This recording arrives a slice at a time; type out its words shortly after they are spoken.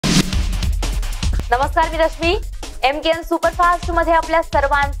नमस्कार, मी Rashmi. MKN superfast मध्ये आपल्या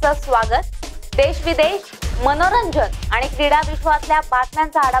सर्वांचं स्वागत. देश विदेश, मनोरंजन आणि क्रीडा विश्वातल्या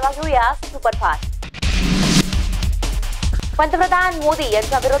बातम्यांचा आढावा घेऊया सुपरफास्ट. पंतप्रधान मोदी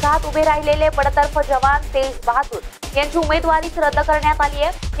यांच्या विरोधात उभे राहिलेले बडतर्फ जवान तेज बहादूर यांची उमेदवारीच रद्द करण्यात आली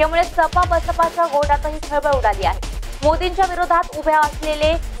आहे. यामुळे सपा बसपाच्या गोटातही खळबळ उडाली आहे. मोदींच्या विरोधात उभ्या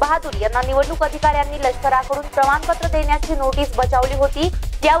असलेले बहादूर यांना निवडणूक अधिकाऱ्यांनी लष्कराकडून प्रमाणपत्र देण्याची नोटीस बजावली होती.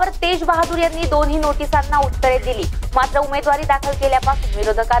 यावर तेज बहादूर यांनी दोन्ही नोटिसांना उत्तरे दिली. मात्र उमेदवारी दाखल केल्यापासून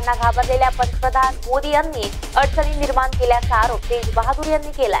विरोधकांना घाबरलेल्या पंतप्रधान मोदी यांनी अडचणी निर्माण केल्याचा आरोप तेज बहादूर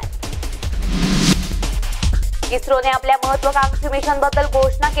यांनी केलाय. इस्रोने आपल्या महत्वाकांक्षी मिशन बद्दल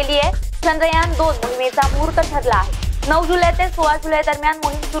घोषणा केली आहे. चंद्रयान 2 मोहिमेचा मुहूर्त ठरला आहे. 9 जुलै ते 16 जुलै दरम्यान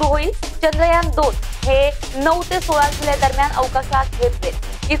मोहीम सुरू होईल. चंद्रयान 2 हे 9 ते 16 जुलै दरम्यान अवकाशात घेतले.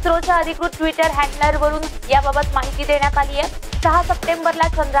 इस्रोच्या अधिकृत ट्विटर हँडलर वरून याबाबत माहिती देण्यात आली आहे. 6 सप्टेंबरला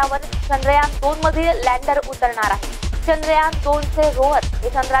चंद्रावर चंद्रयान 2 मधील लँडर उतरणार आहे. चंद्रयान 2 चे रोवर हे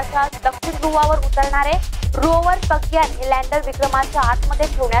चंद्राच्या दक्षिण ध्रुवावर उतरणार आहे. रोवर प्रज्ञान हे लँडर विक्रमाच्या आतमध्ये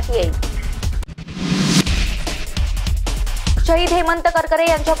ठेवण्यात येईल. शहीद हेमंत करकरे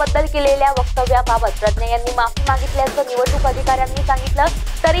यांच्याबद्दल केलेल्या वक्तव्याबाबत प्रज्ञा यांनी माफी मागितल्याचं निवडणूक अधिकाऱ्यांनी सांगितलं.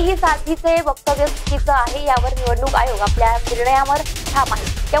 तरीही साथीचे वक्तव्य चुकीचं आहे यावर निवडणूक आयोग आपल्या निर्णयावर ठाम आहे.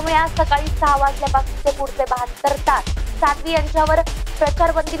 त्यामुळे आज सकाळी 6 वाजल्यापासूनचे पुढचे 72 तास साध्वी यांच्यावर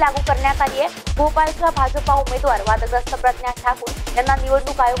प्रचारबंदी लागू करण्यात आली आहे. भोपाळच्या भाजपा उमेदवार वादग्रस्त प्रज्ञा ठाकूर यांना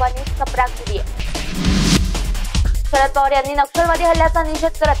निवडणूक आयोगाने चपराक दिली आहे. शरद पवार यांनी नक्षलवादी हल्ल्याचा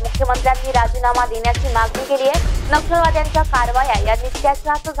निषेध करत मुख्यमंत्र्यांनी राजीनामा देण्याची मागणी केली आहे. नक्षलवाद्यांच्या कारवाया या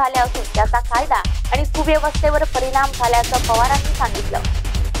नित्याच्याच झाल्या असून त्याचा कायदा आणि सुव्यवस्थेवर परिणाम झाल्याचं पवारांनी सांगितलं.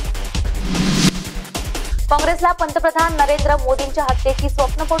 काँग्रेसला पंतप्रधान नरेंद्र मोदींच्या हत्येची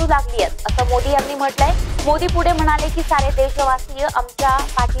स्वप्न पडू लागली आहेत असं मोदी यांनी म्हटलंय. मोदी पुढे म्हणाले की सारे देशवासीय आमच्या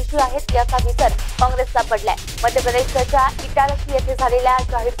पाठीशी आहेत याचा विसर काँग्रेसला पडलाय. मध्य प्रदेशच्या इटारसी येथे झालेल्या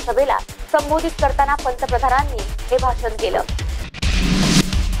जाहीर सभेला संबोधित करताना पंतप्रधानांनी हे भाषण केलं.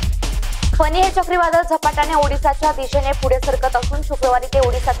 फनी हे चक्रीवादळ झपाट्याने ओडिसाच्या दिशेने पुढे सरकत असून शुक्रवारी ते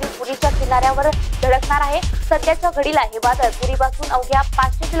ओडिसातील पुरीच्या किनाऱ्यावर धडकणार आहे. सध्याच्या घडीला हे वादळ पुरीपासून अवघ्या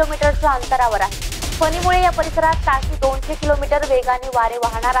 500 किलोमीटरच्या अंतरावर आहे. फनीमुळे या परिसरात ताशी 200 किलोमीटर वेगाने वारे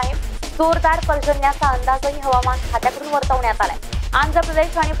वाहणार आहे. जोरदार पर्जन्याचा अंदाजही हवामान खात्याकडून वर्तवण्यात आलाय. आंध्र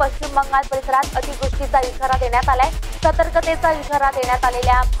प्रदेश आणि पश्चिम बंगाल परिसरात अतिवृष्टीचा इशारा देण्यात आलाय. सतर्कतेचा इशारा देण्यात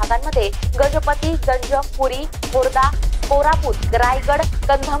आलेल्या भागांमध्ये गजपती, गंजम, पुरी, खोर्दा, कोरापूट, रायगड,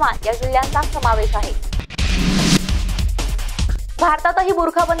 कंधमाल या जिल्ह्यांचा समावेश आहे. भारतातही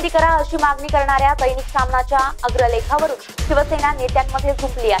बुरखाबंदी करा अशी मागणी करणाऱ्या दैनिक सामनाच्या अग्रलेखावरून शिवसेना नेत्यांमध्ये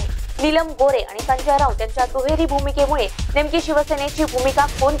झुंपली आहे. नीलम गोरे आणि संजय राऊत यांच्या दुहेरी भूमिकेमुळे नेमकी शिवसेनेची भूमिका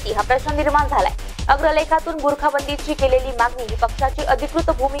कोणती हा प्रश्न निर्माण झालाय. अग्रलेखातून बुरखाबंदीची केलेली मागणी ही पक्षाची अधिकृत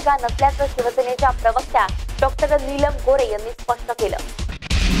भूमिका नसल्याचं शिवसेनेच्या प्रवक्त्या डॉक्टर नीलम गोरे यांनी स्पष्ट केलं.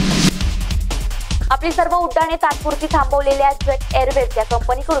 आपली सर्व उड्डाणे तात्पुरती थांबवलेल्या जेट एअरवेज या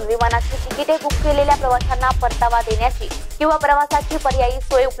कंपनीकडून विमानाची तिकिटे बुक केलेल्या प्रवाशांना परतावा देण्याची किंवा प्रवासाची पर्यायी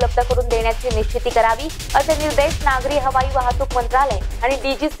सोय उपलब्ध करून देण्याची निश्चिती करावी असे निर्देश नागरी हवाई वाहतूक मंत्रालय आणि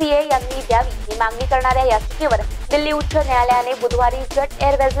DGCA यांनी द्यावी ही मागणी करणाऱ्या याचिकेवर दिल्ली उच्च न्यायालयाने बुधवारी जेट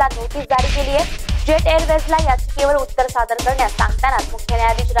एअरवेजला नोटीस जारी केली आहे. जेट एअरवेजला याचिकेवर उत्तर सादर करण्यास सांगतानाच मुख्य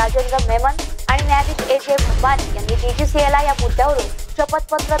न्यायाधीश राजेंद्र मेमन आणि न्यायाधीश AJ भंबारी यांनी DGCAला या मुद्द्यावरून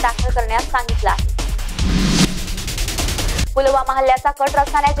शपथपत्र दाखल करण्यास सांगितलं आहे. पुलवामा हल्ल्याचा कट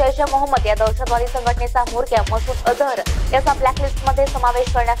रचणाऱ्या जैश-ए-मोहम्मद या दहशतवादी संघटनेचा म्होरक्या मसूद अझहर याचा ब्लॅकलिस्टमध्ये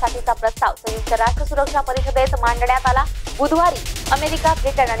समावेश करण्यासाठीचा प्रस्ताव संयुक्त राष्ट्र सुरक्षा परिषदेत मांडण्यात आला. बुधवारी अमेरिका,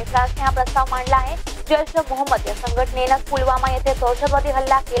 ब्रिटन आणि फ्रान्सने हा प्रस्ताव मांडला आहे. जैश-ए-मोहम्मद या संघटनेनं पुलवामा येथे दहशतवादी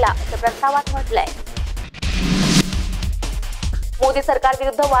हल्ला केला असं प्रस्तावात म्हटलंय. मोदी सरकार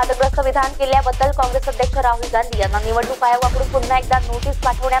विरुद्ध वादग्रस्त विधान केल्याबद्दल काँग्रेस अध्यक्ष राहुल गांधी यांना निवडणूक आयोगाकडून पुन्हा एकदा नोटीस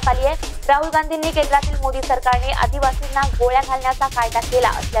पाठवण्यात आली आहे. राहुल गांधींनी केंद्रातील मोदी सरकारने आदिवासींना गोळ्या घालण्याचा कायदा केला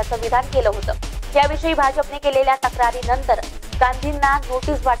असल्याचं विधान केलं होतं. याविषयी भाजपने केलेल्या तक्रारीनंतर गांधींना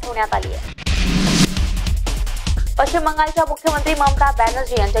नोटीस पाठवण्यात आली आहे. पश्चिम बंगालच्या मुख्यमंत्री ममता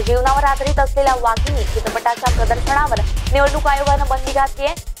बॅनर्जी यांच्या जीवनावर आधारित असलेल्या वाघिणी चित्रपटाच्या प्रदर्शनावर निवडणूक आयोगानं बंदी घातली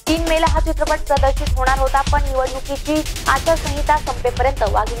आहे. 3 मेला हा चित्रपट प्रदर्शित होणार होता, पण निवडणुकीची आचारसंहिता संपेपर्यंत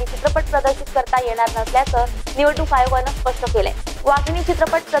वाघिणी चित्रपट प्रदर्शित करता येणार नसल्याचं निवडणूक आयोगानं स्पष्ट केलंय. वाघिणी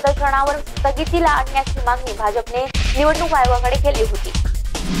चित्रपट प्रदर्शनावर स्थगितीला आणण्याची मागणी भाजपने निवडणूक आयोगाकडे केली होती.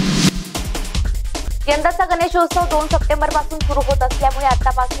 यंदाचा गणेशोत्सव 2 सप्टेंबर पासून सुरू होत असल्यामुळे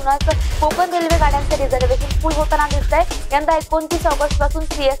आतापासूनच कोकण रेल्वे गाड्यांचे रिझर्वेशन फुल होताना दिसतंय. यंदा 29 ऑगस्ट पासून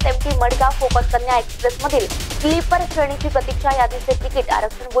CSMT मडगाव कोकण कन्या एक्सप्रेस मधील स्लीपर श्रेणीची प्रतीक्षा यादीचे तिकीट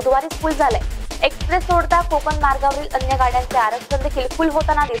आरक्षण बुधवारीच फुल झालंय. एक्सप्रेस सोडता कोकण मार्गावरील अन्य गाड्यांचे आरक्षण देखील फुल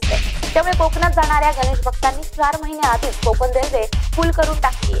होताना दिसते। त्यामुळे कोकणात जाणाऱ्या गणेश भक्तांनी 4 महिने आधीच कोकण रेल्वे फुल करून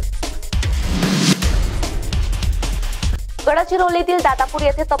टाकली आहे। गडचिरोलीतील दातापूर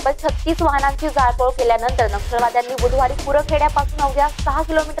येथे तब्बल 36 वाहनांची जाळपोळ केल्यानंतर नक्षलवाद्यांनी बुधवारी कुरखेड्यापासून अवघ्या 6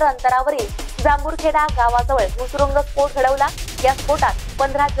 किलोमीटर अंतरावरील जांभूरखेडा गावाजवळ भूसुरुंग स्फोट घडवला। या स्फोटात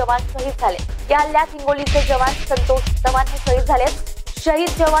 15 जवान शहीद झाले। या हल्ल्यात हिंगोलीचे जवान संतोष चव्हाण हे शहीद झाले। शहीद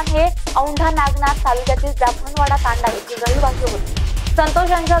जवान हे औंढा नागनाथ तालुक्यातील जाफनवाडा तांडा येथील रहिवासी होते। संतोष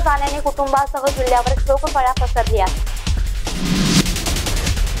यांच्या जाण्याने कुटुंबासह जिल्ह्यावर शोककळा पसरली आहे।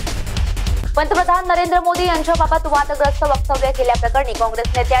 पंतप्रधान नरेंद्र मोदी यांच्याबाबत वादग्रस्त वक्तव्य केल्याप्रकरणी काँग्रेस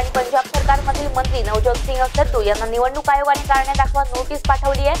नेते आणि पंजाब सरकारमधील मंत्री नवजोत सिंह सिद्धू यांना निवडणूक आयोगाने कारणे दाखवा नोटीस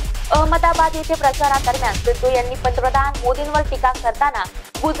पाठवली आहे। अहमदाबाद येथे प्रचारादरम्यान सिद्धू यांनी पंतप्रधान मोदींवर टीका करताना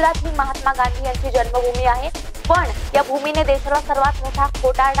गुजरात ही महात्मा गांधी यांची जन्मभूमी आहे, पण या भूमीने देशाला सर्वात मोठा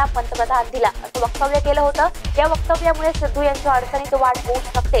खोटारडा पंतप्रधान दिला असं वक्तव्य केलं होतं। या वक्तव्यामुळे सिद्धू यांच्या अडचणीत वाढ होऊ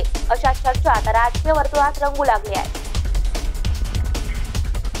शकते अशा चर्चा आता राजकीय वर्तुळात रंगू लागली आहे।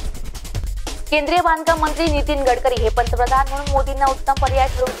 केंद्रीय बांधकाम मंत्री नितीन गडकरी हे पंतप्रधान म्हणून मोदींना उत्तम पर्याय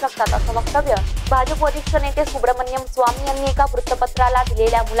ठरू शकतात असं वक्तव्य भाजप वरिष्ठ नेते सुब्रमण्यम स्वामी यांनी एका वृत्तपत्राला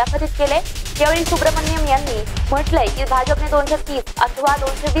दिलेल्या मुलाखतीत केले। यावेळी सुब्रमण्यम यांनी म्हटलंय की भाजपने 230 अथवा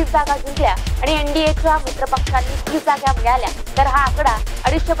 220 जागा जिंकल्या आणि एनडीएच्या मित्रपक्षांनी 30 जागा मिळाल्या तर हा आकडा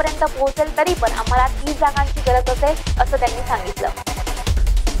 250 पर्यंत पोहोचेल, तरी पण आम्हाला 30 जागांची गरज असेल असं त्यांनी सांगितलं।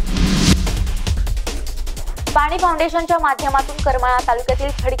 पाणी फाउंडेशनच्या माध्यमातून करमाळा तालुक्यातील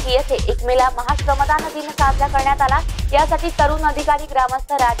खडकी येथे 1 मेला महाश्रमदान दिन साजरा करण्यात आला। यासाठी तरुण अधिकारी,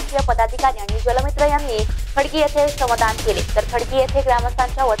 ग्रामस्थ, राजकीय पदाधिकारी आणि जलमित्र यांनी खडकी येथे श्रमदान केले। तर खडकी येथे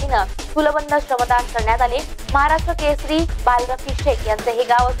ग्रामस्थांच्या वतीनं फुलबंद श्रमदान करण्यात आले। महाराष्ट्र केसरी बालरफी शेख यांचे हे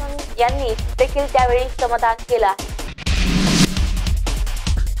गाव असून यांनी देखील त्यावेळी श्रमदान केलं आहे।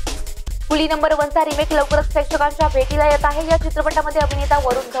 कुली नंबर 1 चा रिमेक लवकरच प्रेक्षकांच्या भेटीला येत आहे। या चित्रपटामध्ये अभिनेता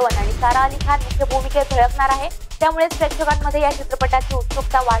वरुण धवन आणि सारा अली खान मुख्य भूमिकेत झळकणार आहे, त्यामुळेच प्रेक्षकांमध्ये या चित्रपटाची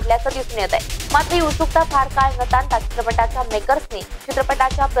उत्सुकता वाढल्याचं दिसून येत आहे। मात्र ही उत्सुकता फार काळ न ताणता चित्रपटाच्या मेकर्सनी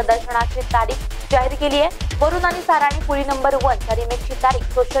चित्रपटाच्या प्रदर्शनाची तारीख जाहीर केली आहे। वरुण आणि साराने कुली नंबर 1 च्या रिमेकची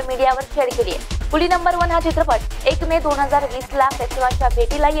तारीख सोशल मीडियावर शेअर केली आहे। कुली नंबर 1 हा चित्रपट 1 मे 2020 ला प्रेक्षकांच्या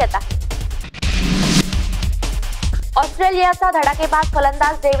भेटीला येत आहे। ऑस्ट्रेलियाचा धडाकेबाज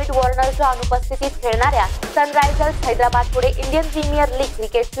फलंदाज डेव्हिड वॉर्नरच्या अनुपस्थितीत खेळणाऱ्या सनरायझर्स हैदराबाद पुढे इंडियन प्रीमियर लीग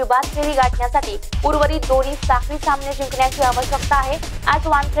क्रिकेटची बाद फेरी गाठण्यासाठी उर्वरित दोन्ही साखळी सामने जिंकण्याची आवश्यकता आहे। आज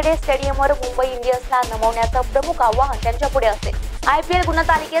वानखेडे स्टेडियमवर मुंबई इंडियन्सला नमवण्याचं प्रमुख आव्हान त्यांच्या पुढे असेल। आयपीएल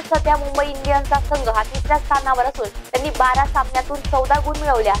गुणतालिकेत सध्या मुंबई इंडियन्सचा संघ हा 3ऱ्या स्थानावर असून त्यांनी 12 सामन्यातून 14 गुण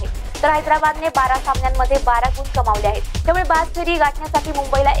मिळवले आहेत, तर हैदराबादने 12 सामन्यांमध्ये 12 गुण कमावले आहेत। त्यामुळे बाद फेरी गाठण्यासाठी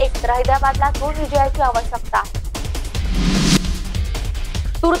मुंबईला 1 तर हैदराबादला 2 विजयाची आवश्यकता आहे।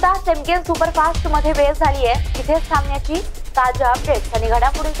 तुर्तास चॅम्पियन सुपरफास्ट मध्ये वेळ झाली आहे। इथेच थांबण्याची ताजा अपडेट्स आणि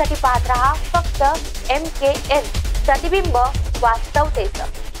घडामोडींसाठी पाहत रहा फक्त MKN प्रतिबिंब वास्तवतेचं।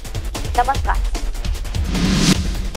 नमस्कार।